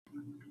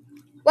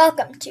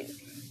Welcome to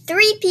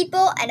 3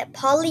 People and a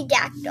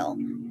Polydactyl,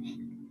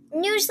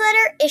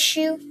 Newsletter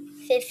Issue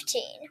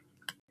 15.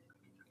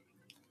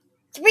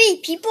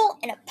 3 People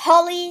and a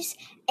Poly's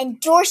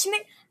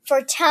endorsement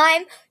for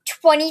Time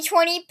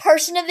 2020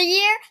 Person of the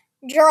Year.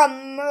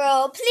 Drum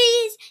roll,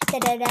 please.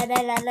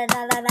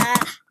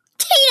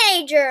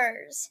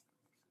 Teenagers!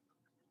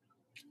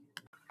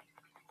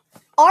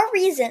 Our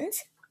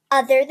reasons,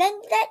 other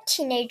than that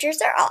teenagers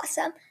are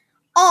awesome,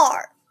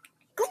 are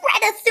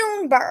Greta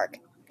Thunberg.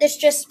 This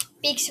just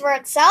speaks for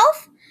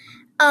itself.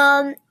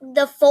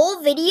 The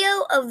full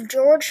video of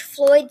George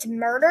Floyd's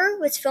murder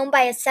was filmed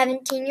by a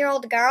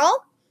 17-year-old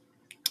girl.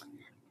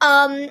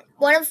 One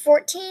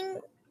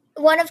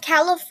of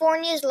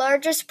California's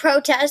largest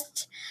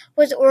protests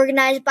was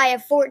organized by a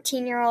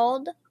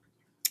 14-year-old.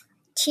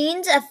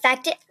 Teens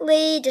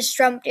effectively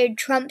disrupted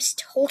Trump's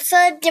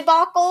Tulsa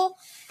debacle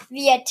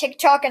via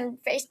TikTok and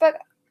Facebook.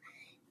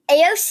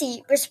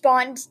 AOC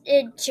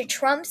responded to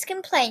Trump's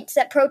complaints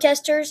that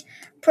protesters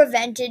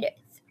prevented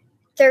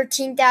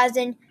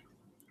 13,000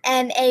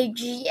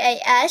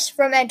 MAGAs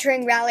from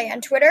entering rally on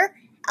Twitter.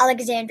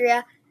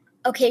 Alexandria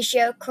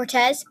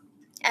Ocasio-Cortez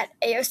at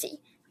AOC.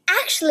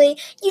 Actually,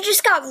 you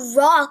just got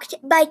rocked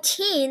by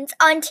teens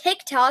on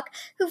TikTok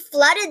who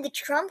flooded the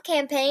Trump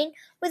campaign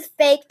with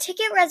fake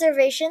ticket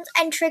reservations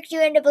and tricked you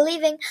into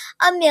believing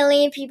 1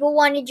 million people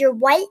wanted your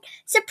white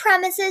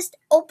supremacist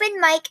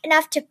open mic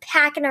enough to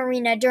pack an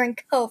arena during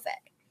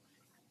COVID.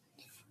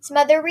 Some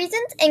other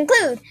reasons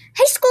include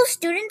high school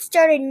students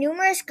started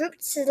numerous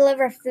groups to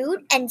deliver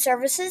food and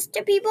services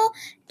to people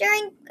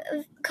during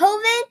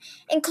COVID,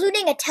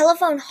 including a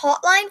telephone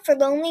hotline for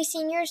lonely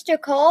seniors to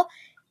call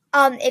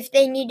if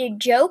they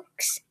needed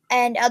jokes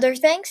and other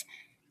things.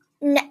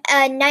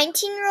 A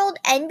 19-year-old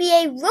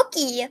NBA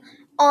rookie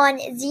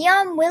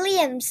Zion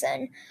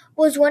Williamson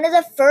was one of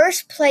the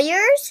first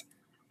players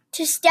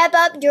to step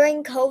up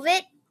during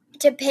COVID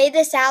to pay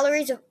the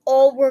salaries of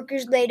all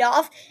workers laid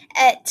off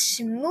at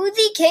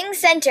Smoothie King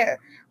Center,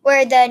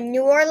 where the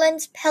New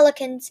Orleans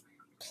Pelicans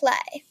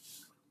play.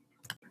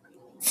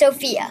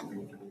 Sophia,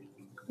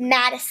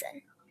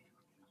 Madison,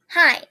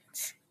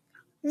 Hines,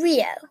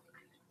 Rio,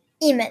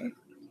 Eamon,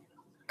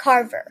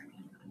 Carver,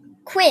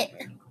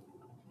 Quinn,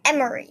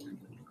 Emery,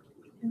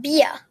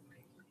 Bia,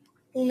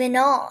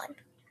 Linon,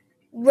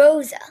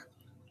 Rosa,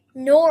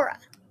 Nora,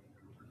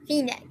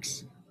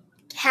 Phoenix,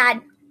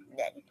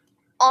 Cadman,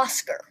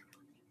 Oscar,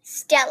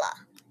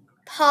 Stella,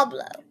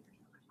 Pablo,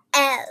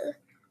 Elle,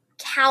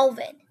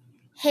 Calvin,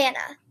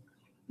 Hannah,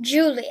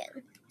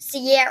 Julian,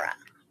 Sierra.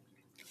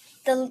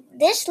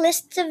 This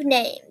list of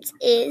names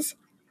is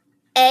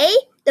A,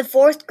 the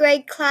 4th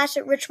grade class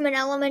at Richmond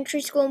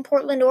Elementary School in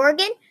Portland,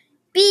 Oregon,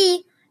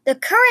 B, the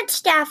current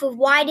staff of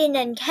Wyden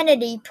and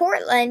Kennedy,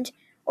 Portland,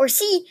 or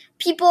C,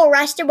 people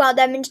arrested while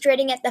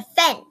demonstrating at the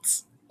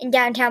fence in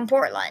downtown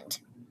Portland.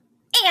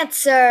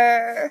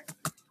 Answer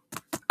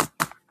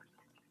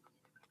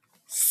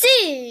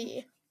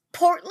C,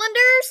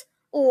 Portlanders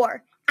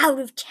or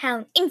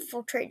out-of-town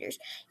infiltrators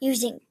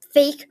using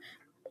fake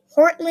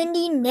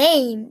Portlandy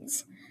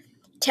names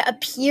to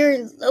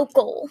appear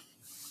local.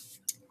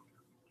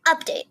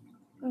 Update.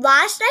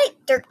 Last night,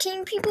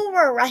 13 people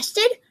were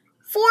arrested,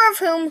 4 of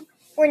whom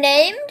were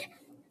named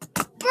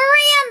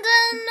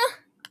Brandon.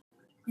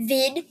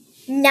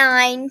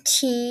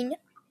 Vid-19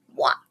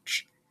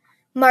 Watch.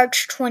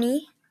 March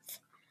 20th,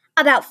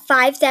 about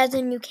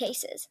 5,000 new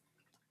cases.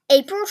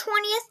 April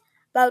 20th,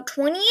 about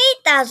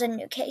 28,000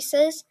 new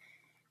cases.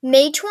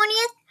 May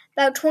 20th,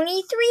 about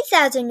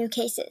 23,000 new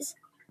cases.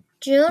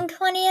 June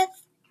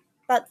 20th,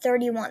 about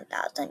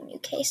 31,000 new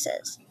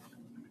cases.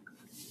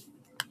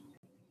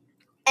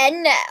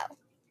 And now,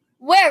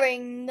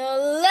 wearing the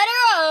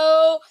letter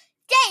O,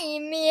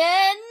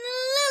 Damian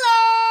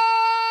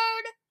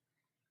Lillard.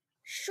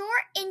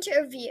 Short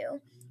interview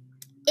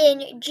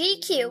in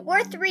GQ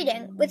worth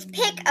reading with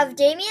pic of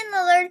Damian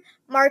Lillard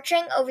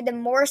marching over the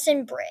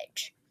Morrison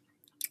Bridge.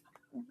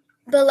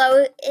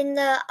 Below in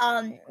the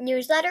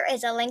newsletter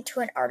is a link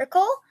to an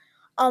article.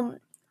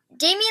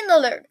 Damian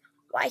Lillard,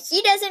 why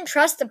he doesn't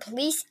trust the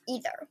police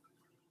either.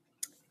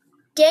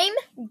 Dame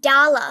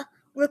Dalla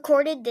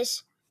recorded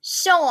this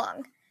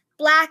song,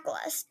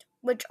 Blacklist,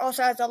 which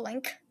also has a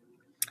link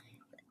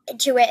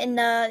to it in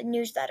the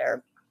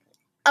newsletter,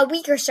 a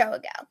week or so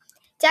ago.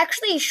 It's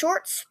actually a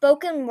short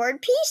spoken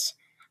word piece.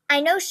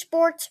 I know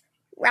sports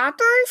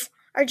rappers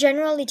are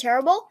generally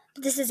terrible,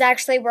 but this is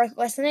actually worth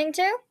listening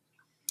to.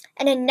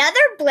 And another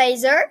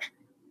Blazer,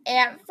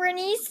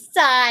 Anthony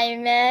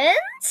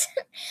Simons,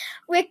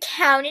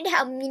 recounted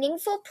how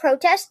meaningful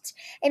protests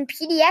and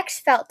PDX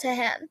felt to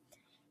him.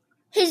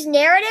 His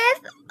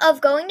narrative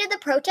of going to the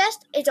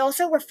protest is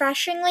also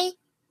refreshingly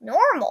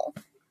normal.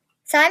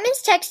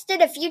 Simons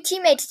texted a few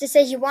teammates to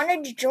say he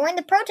wanted to join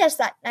the protest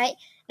that night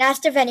and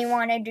asked if anyone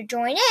wanted to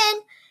join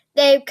in.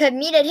 They could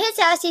meet at his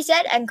house, he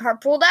said, and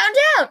carpool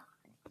downtown.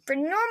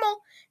 Pretty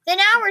normal. Then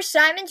hours,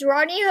 Simons,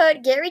 Rodney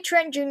Hood, Gary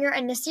Trent Jr.,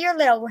 and Nasir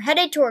Little were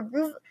headed toward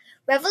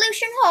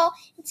Revolution Hall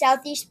in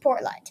southeast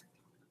Portland.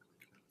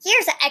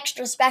 Here's an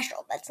extra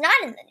special that's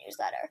not in the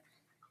newsletter.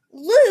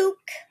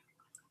 Luke,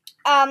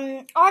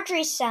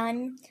 Audrey's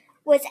son,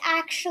 was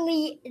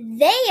actually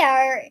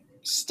there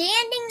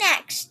standing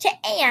next to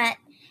Aunt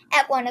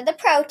at one of the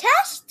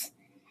protests,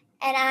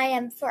 and I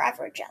am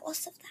forever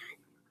jealous of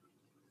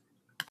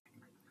that.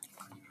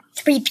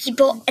 3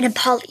 people and a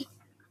poly.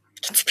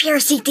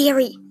 Conspiracy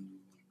theory.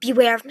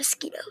 Beware of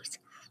mosquitoes.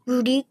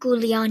 Rudy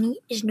Giuliani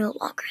is no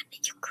longer in the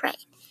Ukraine.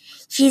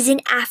 He's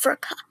in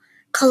Africa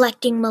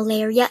collecting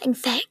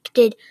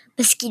malaria-infected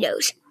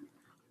mosquitoes.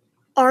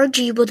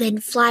 RG will then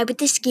fly with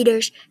the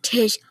skeeters to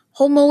his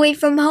home away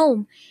from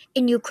home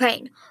in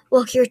Ukraine.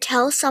 Will he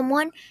tell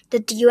someone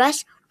that the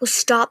U.S. will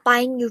stop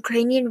buying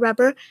Ukrainian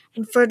rubber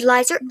and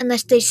fertilizer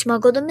unless they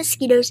smuggle the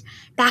mosquitoes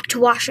back to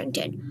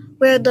Washington,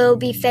 where they'll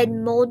be fed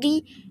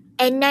moldy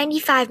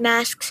N95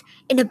 masks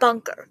in a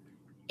bunker.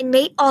 In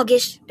late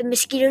August, the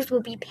mosquitoes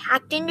will be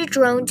packed into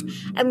drones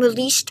and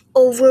released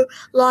over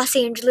Los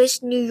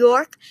Angeles, New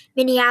York,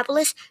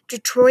 Minneapolis,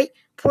 Detroit,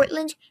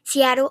 Portland,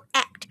 Seattle,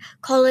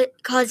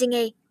 causing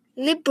a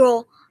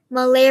liberal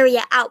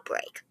malaria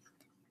outbreak.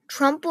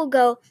 Trump will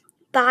go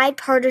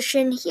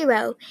bipartisan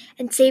hero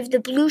and save the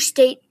blue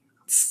state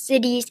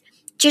cities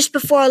just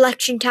before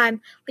election time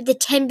with the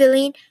 10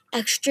 billion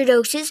extra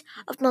doses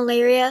of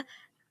malaria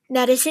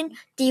medicine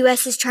the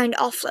U.S. is trying to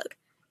offload.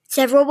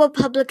 Several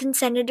Republican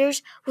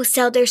senators will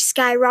sell their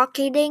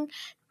skyrocketing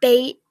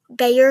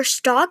Bayer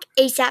stock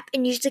ASAP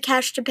and use the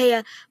cash to pay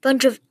a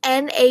bunch of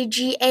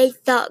MAGA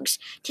thugs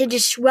to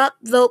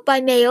disrupt vote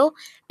by mail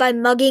by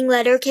mugging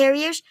letter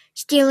carriers,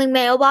 stealing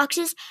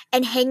mailboxes,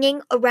 and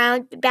hanging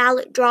around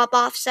ballot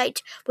drop-off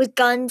sites with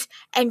guns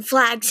and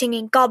flags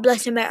singing God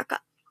Bless America.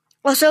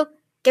 Also,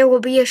 there will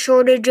be a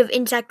shortage of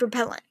insect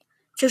repellent,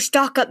 so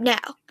stock up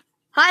now.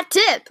 Hot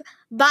tip!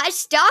 Buy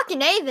stock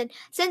in Avon,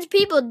 since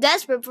people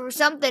desperate for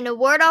something to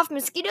ward off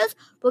mosquitoes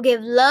will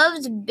give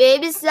Love's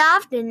Baby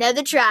Soft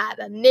another try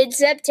by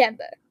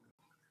mid-September.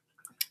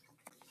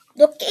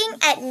 Looking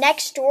at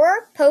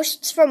Nextdoor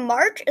posts from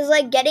March is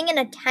like getting in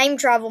a time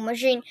travel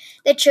machine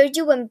that shows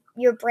you when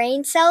your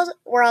brain cells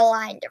were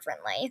aligned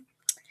differently.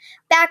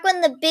 Back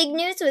when the big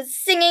news was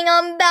singing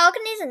on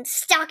balconies and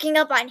stocking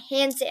up on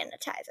hand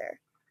sanitizer.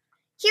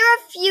 Here are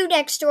a few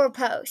Nextdoor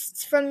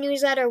posts from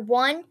newsletter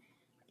 1,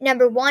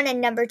 number 1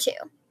 and number 2.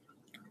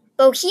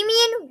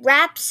 Bohemian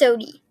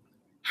Rhapsody.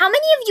 How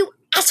many of you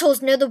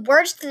assholes know the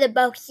words to the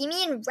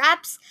Bohemian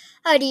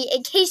Rhapsody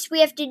in case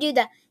we have to do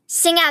the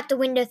sing out the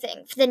window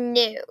thing for the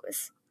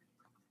news?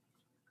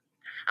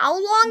 How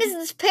long is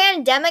this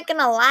pandemic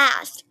gonna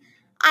last?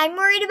 I'm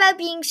worried about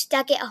being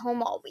stuck at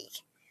home all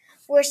week.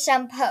 Were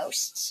some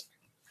posts.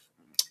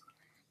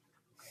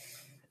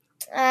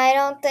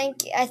 I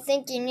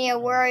think you need to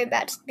worry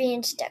about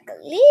being stuck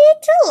a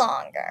little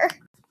longer.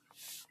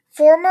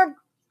 Former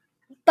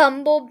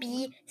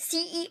Bumblebee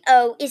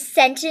CEO is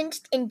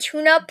sentenced in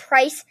tuna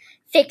price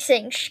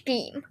fixing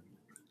scheme.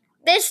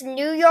 This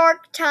New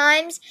York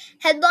Times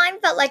headline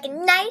felt like a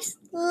nice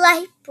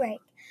light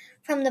break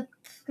from the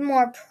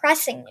more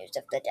pressing news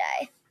of the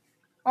day.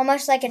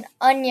 Almost like an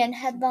Onion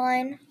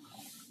headline.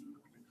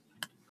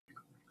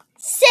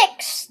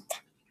 Sextant.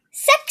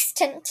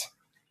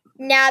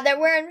 Now that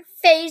we're in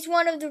phase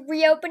 1 of the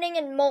reopening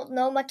in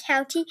Multnomah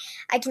County,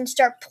 I can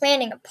start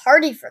planning a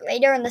party for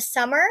later in the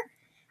summer.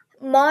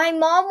 My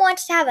mom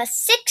wants to have a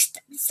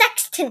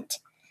sextant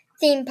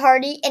theme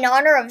party in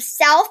honor of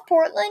South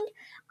Portland,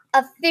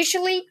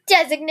 officially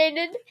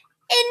designated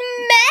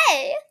in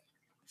May.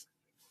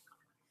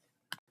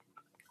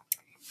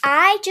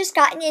 I just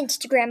got an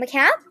Instagram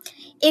account.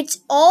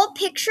 It's all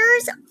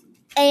pictures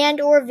and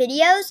or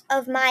videos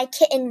of my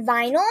kitten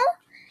Vinyl.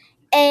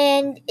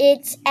 And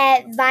it's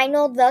at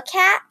Vinyl the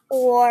Cat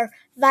or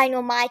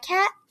Vinyl My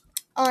Cat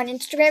on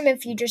Instagram.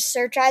 If you just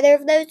search either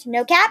of those,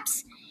 no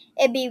caps.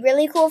 It'd be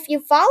really cool if you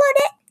followed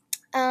it.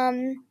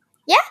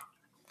 Yeah.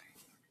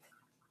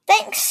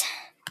 Thanks.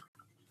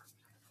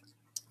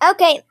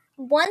 Okay,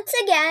 once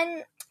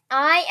again,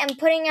 I am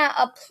putting out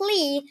a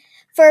plea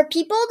for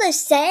people to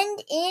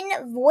send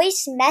in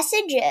voice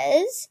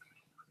messages.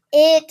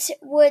 It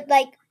would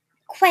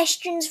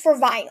questions for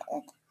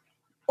Vinyl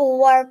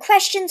or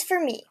questions for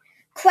me.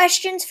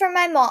 Questions for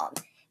my mom,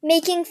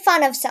 making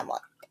fun of someone,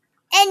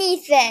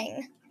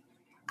 anything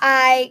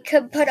I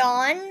could put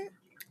on.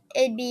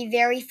 It'd be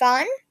very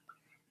fun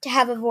to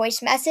have a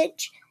voice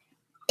message.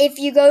 If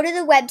you go to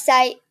the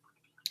website,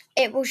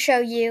 it will show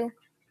you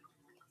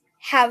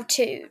how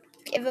to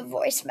give a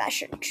voice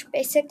message.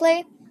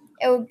 Basically,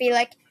 it would be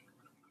like,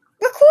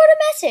 record a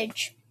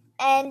message.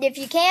 And if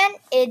you can,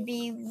 it'd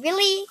be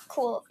really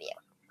cool of you.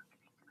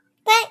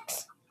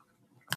 Thanks.